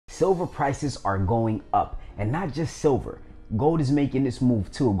silver prices are going up, and not just silver. Gold is making this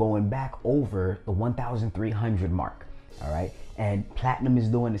move too, going back over the 1,300 mark. All right, and platinum is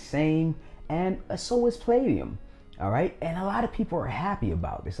doing the same, and so is palladium. All right, and a lot of people are happy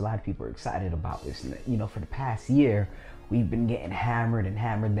about this. A lot of people are excited about this. You know, for the past year, we've been getting hammered and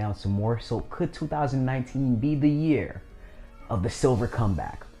hammered down some more. So could 2019 be the year of the silver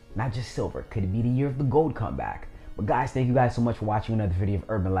comeback? Not just silver, could it be the year of the gold comeback? But guys, thank you guys so much for watching another video of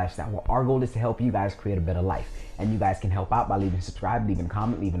Urban Lifestyle, where our goal is to help you guys create a better life. And you guys can help out by leaving a subscribe, leaving a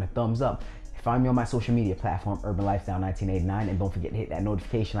comment, leaving a thumbs up. Find me on my social media platform, Urban Lifestyle 1989, and don't forget to hit that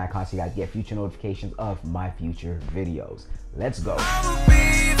notification icon so you guys get future notifications of my future videos. Let's go.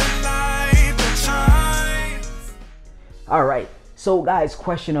 All right, so guys,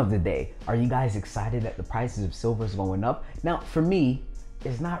 question of the day. Are you guys excited that the prices of silver is going up? Now, for me,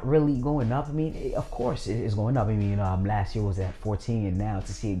 it's not really going up. I mean, of course it is going up. I mean, last year was at 14, and now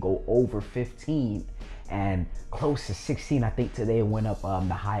to see it go over 15 and close to 16, I think today it went up,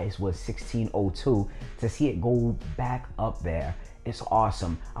 the highest was 1602. To see it go back up there, it's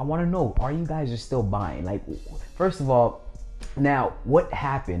awesome. I want to know, are you guys still buying? Like, first of all, now what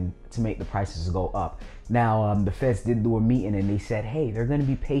happened to make the prices go up? Now, the Feds did do a meeting, and they said, hey, they're going to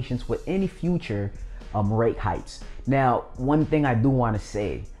be patient with any future rate hikes. Now, one thing I do want to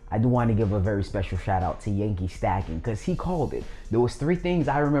say, I do want to give a very special shout out to Yankee Stacking, because he called it. There was 3 things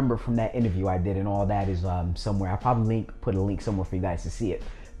I remember from that interview I did, and all that is somewhere. I'll probably put a link somewhere for you guys to see it.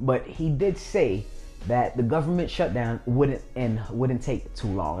 But he did say that the government shutdown wouldn't take too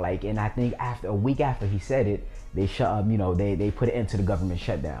long. Like, and I think after a week after he said it, they they put it into the government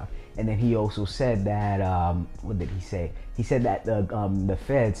shutdown. And then he also said that what did he say? He said that the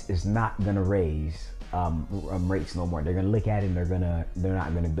Feds is not gonna raise rates no more. They're gonna look at it and they're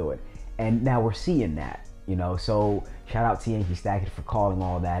not gonna do it. And now we're seeing that, you know. So shout out to Yankee Stacking for calling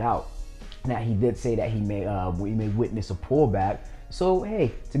all that out. Now, he did say that we may witness a pullback. So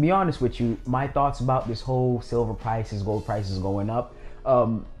hey, to be honest with you, my thoughts about this whole silver prices, gold prices going up,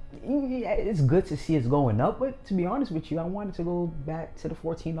 yeah, it's good to see it's going up, but to be honest with you, I wanted to go back to the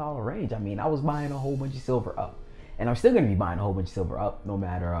 $14 range. I mean, I was buying a whole bunch of silver up, and I'm still going to be buying a whole bunch of silver up no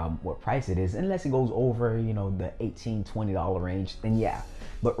matter what price it is, unless it goes over, you know, the $18, $20 range, then yeah.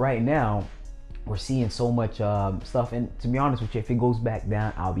 But right now, we're seeing so much stuff, and to be honest with you, if it goes back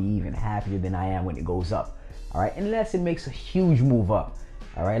down, I'll be even happier than I am when it goes up. All right, unless it makes a huge move up.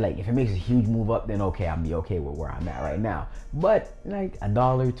 All right, like if it makes a huge move up, then okay, I'll be okay with where I'm at right now. But like $1,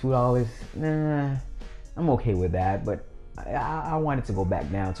 $2, nah, I'm okay with that. But I wanted to go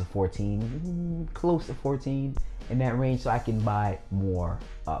back down to 14, close to 14 in that range, so I can buy more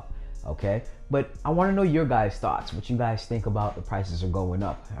up. Okay, but I want to know your guys' thoughts, what you guys think about the prices are going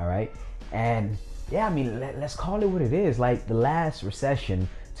up. All right, and yeah, I mean, let's call it what it is. Like the last recession,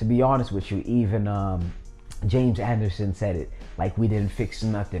 to be honest with you, even James Anderson said it, like we didn't fix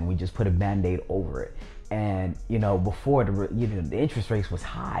nothing, we just put a band-aid over it. And you know, before the interest rates was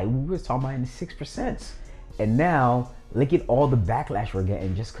high, we were talking about in the 6%, and now look at all the backlash we're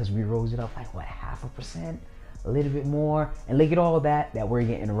getting just because we rose it up like what, 0.5%, a little bit more, and look at all that we're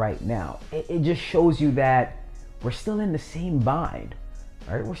getting right now. It just shows you that we're still in the same bind.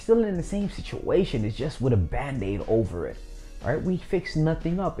 All right, we're still in the same situation. It's just with a band-aid over it. All right, we fixed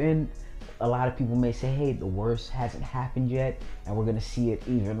nothing up. And a lot of people may say, hey, the worst hasn't happened yet, and we're gonna see it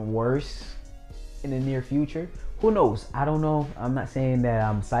even worse in the near future. Who knows? I don't know. I'm not saying that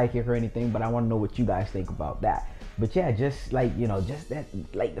I'm psychic or anything, but I want to know what you guys think about that. But yeah, just like, you know, just that,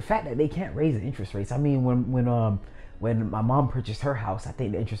 like the fact that they can't raise the interest rates. I mean, when my mom purchased her house, I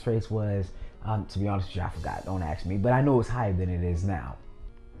think the interest rates was, to be honest with you, I forgot. Don't ask me, but I know it's higher than it is now.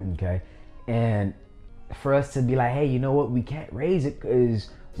 Okay, and for us to be like, hey, you know what? We can't raise it because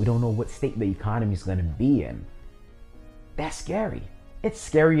we don't know what state the economy is going to be in. That's scary. It's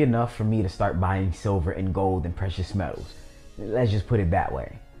scary enough for me to start buying silver and gold and precious metals. Let's just put it that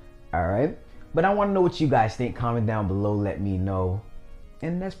way. All right. But I want to know what you guys think. Comment down below. Let me know.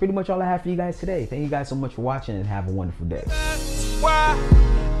 And that's pretty much all I have for you guys today. Thank you guys so much for watching, and have a wonderful day.